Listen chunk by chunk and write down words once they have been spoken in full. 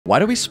Why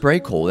do we spray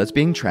coal that's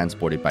being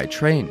transported by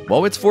train?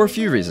 Well, it's for a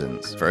few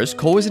reasons. First,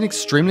 coal is an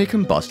extremely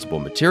combustible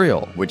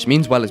material, which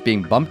means while it's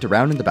being bumped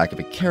around in the back of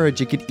a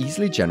carriage, it could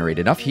easily generate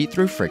enough heat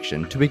through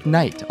friction to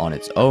ignite on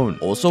its own.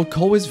 Also,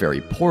 coal is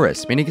very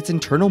porous, meaning its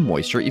internal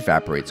moisture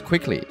evaporates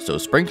quickly, so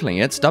sprinkling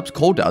it stops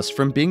coal dust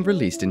from being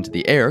released into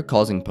the air,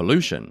 causing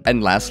pollution.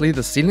 And lastly,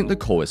 the sealant the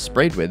coal is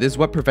sprayed with is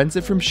what prevents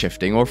it from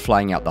shifting or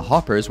flying out the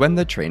hoppers when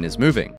the train is moving.